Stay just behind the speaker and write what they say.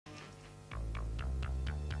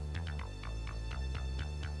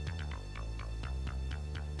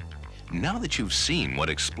Now that you've seen what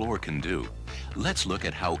Explore can do, let's look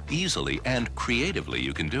at how easily and creatively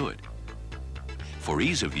you can do it. For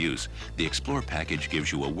ease of use, the Explore package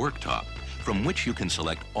gives you a worktop from which you can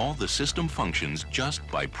select all the system functions just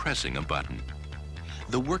by pressing a button.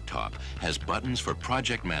 The worktop has buttons for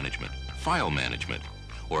project management, file management,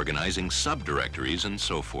 organizing subdirectories, and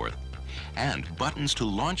so forth, and buttons to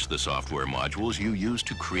launch the software modules you use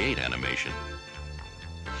to create animation.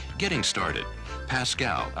 Getting started,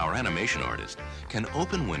 Pascal, our animation artist, can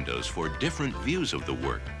open windows for different views of the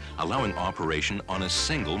work, allowing operation on a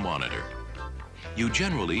single monitor. You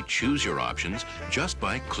generally choose your options just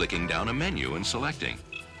by clicking down a menu and selecting.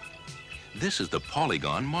 This is the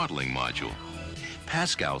Polygon Modeling module.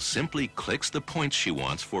 Pascal simply clicks the points she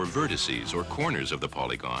wants for vertices or corners of the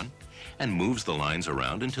polygon and moves the lines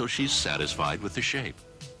around until she's satisfied with the shape.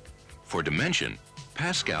 For dimension,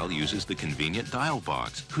 Pascal uses the convenient dial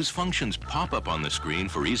box, whose functions pop up on the screen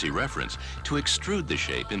for easy reference to extrude the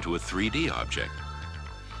shape into a 3D object.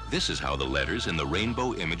 This is how the letters in the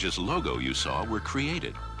Rainbow Images logo you saw were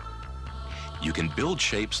created. You can build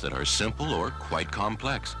shapes that are simple or quite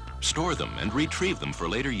complex, store them and retrieve them for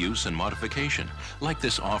later use and modification, like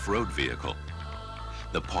this off-road vehicle.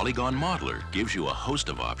 The Polygon Modeler gives you a host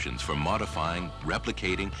of options for modifying,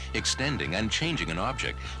 replicating, extending, and changing an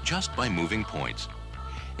object just by moving points.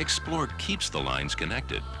 Explore keeps the lines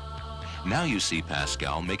connected. Now you see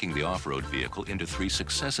Pascal making the off-road vehicle into 3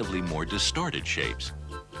 successively more distorted shapes.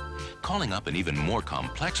 Calling up an even more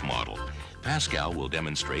complex model, Pascal will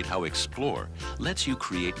demonstrate how Explore lets you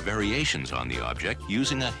create variations on the object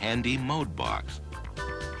using a handy mode box.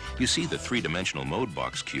 You see the 3-dimensional mode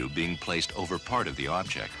box cube being placed over part of the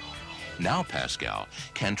object. Now Pascal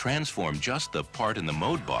can transform just the part in the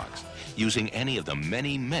mode box using any of the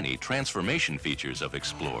many transformation features of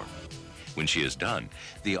Explore. When she is done,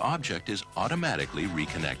 the object is automatically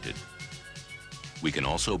reconnected. We can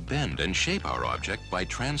also bend and shape our object by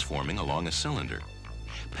transforming along a cylinder.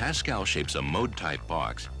 Pascal shapes a mode-type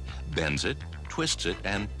box, bends it, twists it,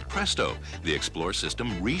 and presto, the Explore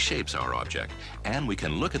system reshapes our object, and we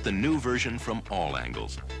can look at the new version from all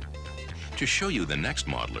angles. To show you the next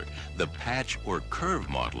modeler, the Patch or Curve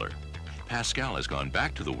modeler, Pascal has gone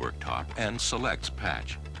back to the worktop and selects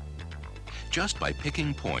Patch. Just by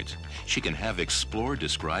picking points, she can have Explore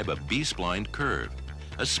describe a B-splined curve,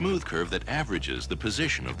 a smooth curve that averages the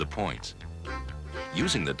position of the points.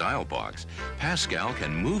 Using the dial box, Pascal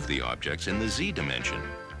can move the objects in the Z dimension.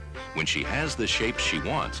 When she has the shapes she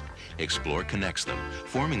wants, Explore connects them,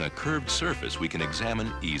 forming a curved surface we can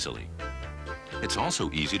examine easily. It's also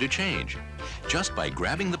easy to change, just by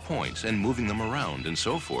grabbing the points and moving them around and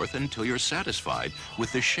so forth until you're satisfied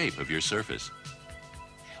with the shape of your surface.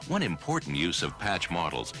 One important use of Patch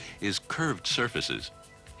models is curved surfaces.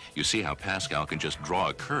 You see how Pascal can just draw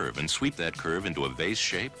a curve and sweep that curve into a vase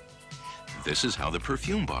shape? This is how the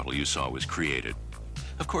perfume bottle you saw was created.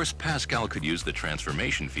 Of course, Pascal could use the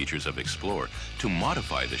transformation features of Explore to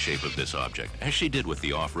modify the shape of this object, as she did with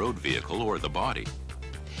the off-road vehicle or the body.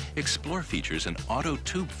 Explore features an auto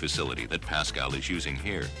tube facility that Pascal is using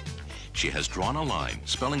here. She has drawn a line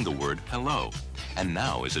spelling the word hello, and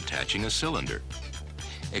now is attaching a cylinder.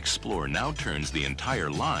 Explore now turns the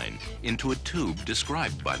entire line into a tube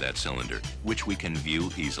described by that cylinder, which we can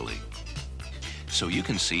view easily. So you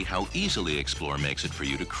can see how easily Explore makes it for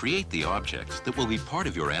you to create the objects that will be part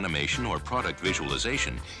of your animation or product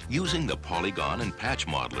visualization using the Polygon and Patch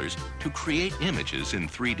modelers to create images in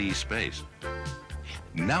 3D space.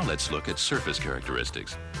 Now let's look at surface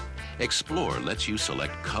characteristics. Explore lets you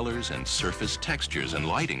select colors and surface textures and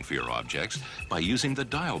lighting for your objects by using the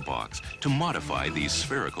dial box to modify these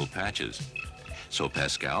spherical patches. So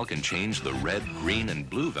Pascal can change the red, green, and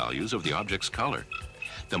blue values of the object's color.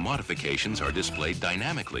 The modifications are displayed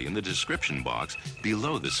dynamically in the description box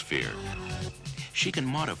below the sphere. She can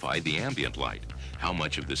modify the ambient light, how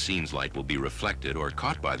much of the scene's light will be reflected or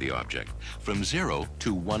caught by the object, from 0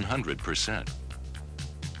 to 100%.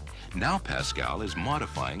 Now Pascal is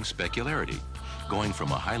modifying specularity, going from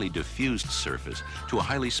a highly diffused surface to a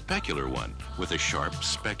highly specular one with a sharp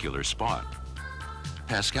specular spot.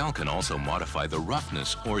 Pascal can also modify the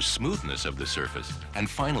roughness or smoothness of the surface, and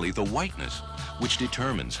finally the whiteness, which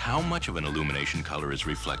determines how much of an illumination color is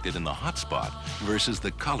reflected in the hot spot versus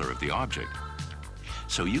the color of the object.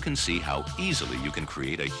 So you can see how easily you can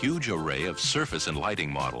create a huge array of surface and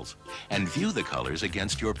lighting models and view the colors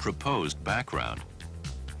against your proposed background.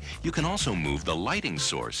 You can also move the lighting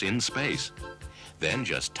source in space. Then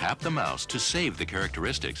just tap the mouse to save the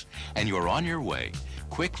characteristics, and you're on your way,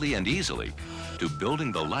 quickly and easily, to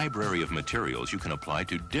building the library of materials you can apply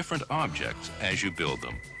to different objects as you build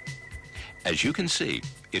them. As you can see,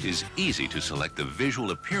 it is easy to select the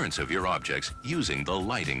visual appearance of your objects using the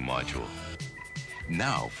lighting module.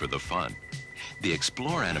 Now for the fun. The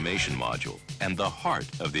Explore Animation Module and the heart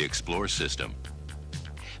of the Explore system.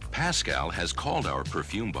 Pascal has called our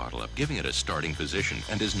perfume bottle up, giving it a starting position,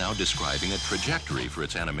 and is now describing a trajectory for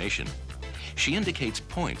its animation. She indicates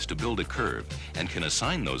points to build a curve and can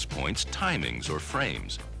assign those points timings or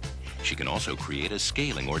frames. She can also create a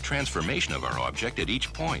scaling or transformation of our object at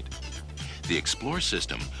each point. The Explore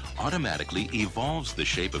system automatically evolves the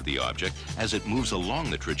shape of the object as it moves along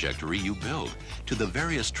the trajectory you build to the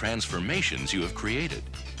various transformations you have created.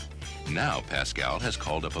 Now Pascal has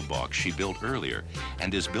called up a box she built earlier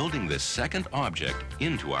and is building this second object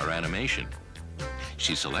into our animation.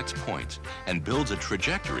 She selects points and builds a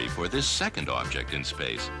trajectory for this second object in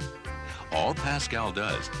space. All Pascal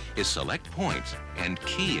does is select points and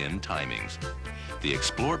key in timings. The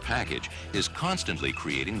Explore package is constantly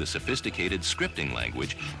creating the sophisticated scripting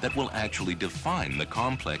language that will actually define the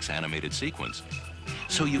complex animated sequence.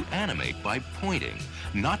 So you animate by pointing,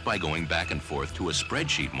 not by going back and forth to a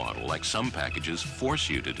spreadsheet model like some packages force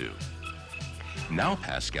you to do. Now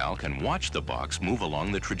Pascal can watch the box move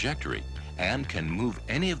along the trajectory and can move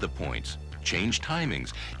any of the points, change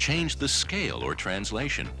timings, change the scale or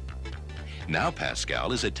translation. Now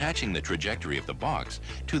Pascal is attaching the trajectory of the box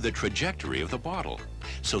to the trajectory of the bottle,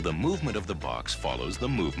 so the movement of the box follows the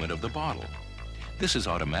movement of the bottle. This is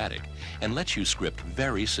automatic and lets you script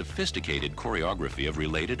very sophisticated choreography of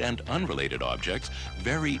related and unrelated objects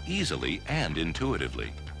very easily and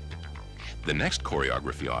intuitively. The next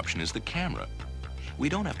choreography option is the camera. We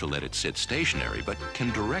don't have to let it sit stationary, but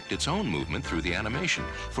can direct its own movement through the animation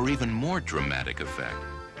for even more dramatic effect.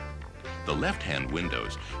 The left-hand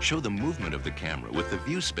windows show the movement of the camera with the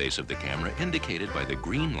view space of the camera indicated by the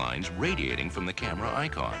green lines radiating from the camera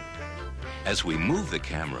icon. As we move the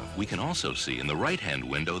camera, we can also see in the right-hand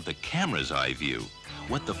window the camera's eye view,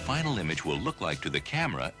 what the final image will look like to the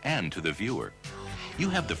camera and to the viewer. You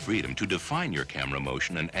have the freedom to define your camera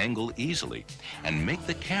motion and angle easily and make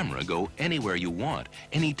the camera go anywhere you want,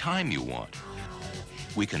 anytime you want.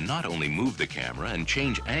 We can not only move the camera and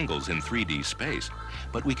change angles in 3D space,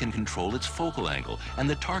 but we can control its focal angle and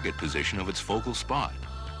the target position of its focal spot.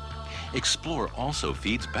 Explore also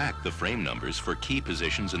feeds back the frame numbers for key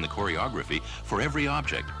positions in the choreography for every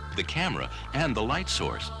object, the camera, and the light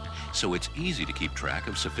source, so it's easy to keep track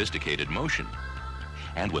of sophisticated motion.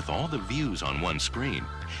 And with all the views on one screen,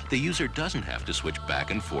 the user doesn't have to switch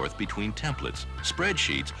back and forth between templates,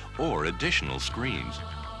 spreadsheets, or additional screens.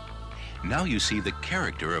 Now you see the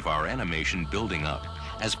character of our animation building up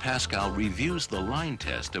as Pascal reviews the line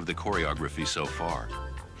test of the choreography so far.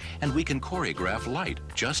 And we can choreograph light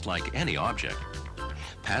just like any object.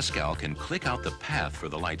 Pascal can click out the path for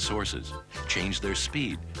the light sources, change their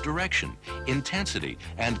speed, direction, intensity,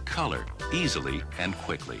 and color easily and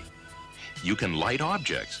quickly. You can light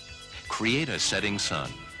objects, create a setting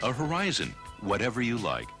sun, a horizon, whatever you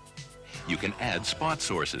like. You can add spot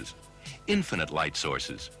sources, infinite light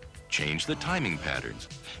sources, change the timing patterns,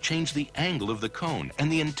 change the angle of the cone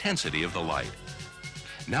and the intensity of the light.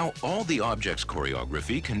 Now all the object's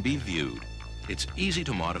choreography can be viewed. It's easy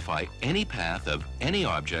to modify any path of any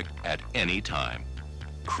object at any time.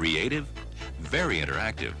 Creative, very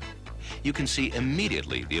interactive. You can see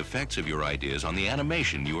immediately the effects of your ideas on the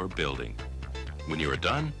animation you are building. When you are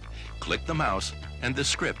done, click the mouse and the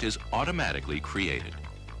script is automatically created.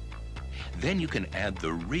 Then you can add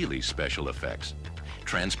the really special effects,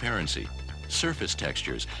 transparency, surface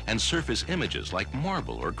textures, and surface images like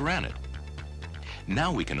marble or granite.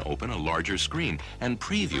 Now we can open a larger screen and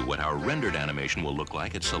preview what our rendered animation will look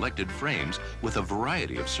like at selected frames with a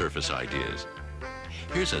variety of surface ideas.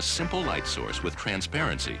 Here's a simple light source with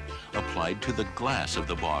transparency applied to the glass of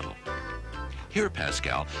the bottle. Here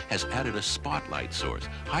Pascal has added a spotlight source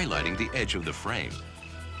highlighting the edge of the frame.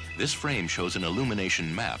 This frame shows an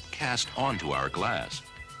illumination map cast onto our glass.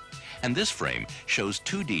 And this frame shows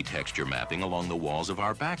 2D texture mapping along the walls of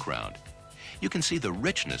our background. You can see the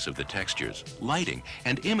richness of the textures, lighting,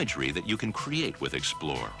 and imagery that you can create with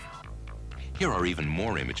Explore. Here are even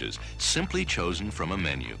more images, simply chosen from a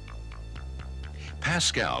menu.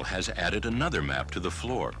 Pascal has added another map to the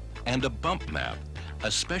floor and a bump map,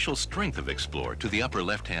 a special strength of Explore, to the upper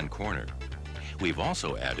left-hand corner. We've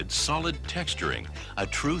also added solid texturing, a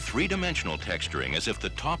true three-dimensional texturing as if the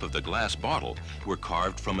top of the glass bottle were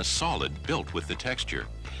carved from a solid built with the texture,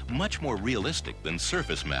 much more realistic than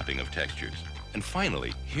surface mapping of textures. And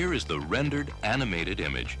finally, here is the rendered animated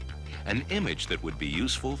image, an image that would be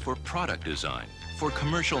useful for product design, for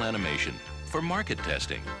commercial animation, for market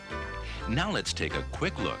testing. Now let's take a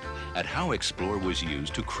quick look at how Explore was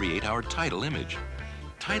used to create our title image.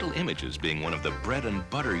 Title images being one of the bread and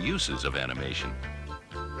butter uses of animation.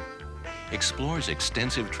 Explore's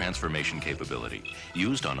extensive transformation capability,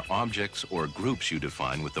 used on objects or groups you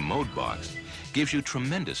define with the mode box, gives you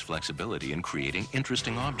tremendous flexibility in creating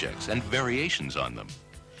interesting objects and variations on them.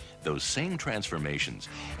 Those same transformations,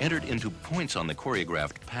 entered into points on the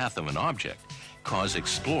choreographed path of an object, cause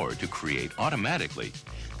Explore to create automatically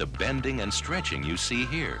the bending and stretching you see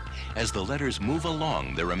here as the letters move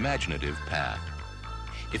along their imaginative path.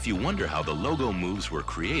 If you wonder how the logo moves were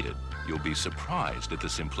created, you'll be surprised at the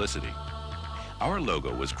simplicity. Our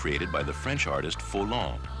logo was created by the French artist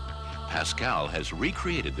Folon. Pascal has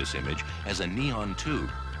recreated this image as a neon tube,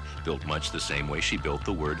 built much the same way she built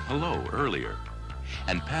the word hello earlier.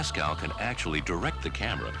 And Pascal can actually direct the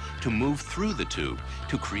camera to move through the tube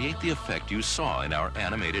to create the effect you saw in our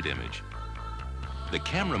animated image. The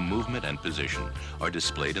camera movement and position are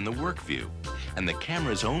displayed in the work view, and the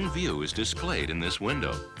camera's own view is displayed in this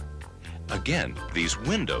window. Again, these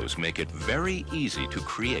windows make it very easy to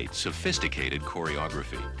create sophisticated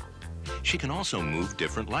choreography. She can also move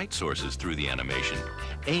different light sources through the animation,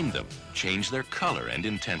 aim them, change their color and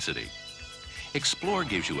intensity. Explore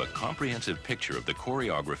gives you a comprehensive picture of the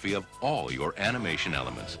choreography of all your animation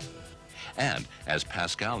elements. And, as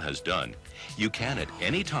Pascal has done, you can at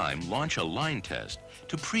any time launch a line test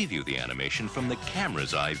to preview the animation from the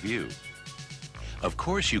camera's eye view. Of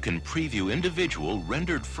course, you can preview individual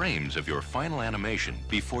rendered frames of your final animation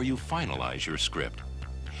before you finalize your script.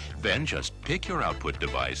 Then just pick your output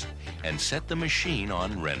device and set the machine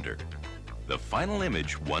on render. The final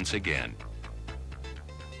image once again.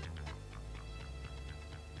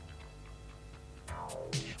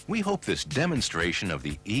 We hope this demonstration of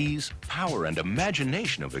the ease, power, and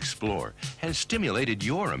imagination of Explore has stimulated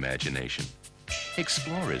your imagination.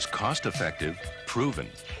 Explore is cost-effective, proven,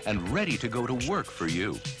 and ready to go to work for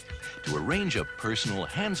you. To arrange a personal,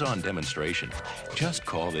 hands-on demonstration, just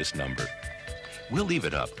call this number. We'll leave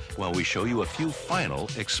it up while we show you a few final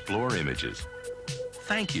Explore images.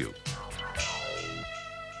 Thank you.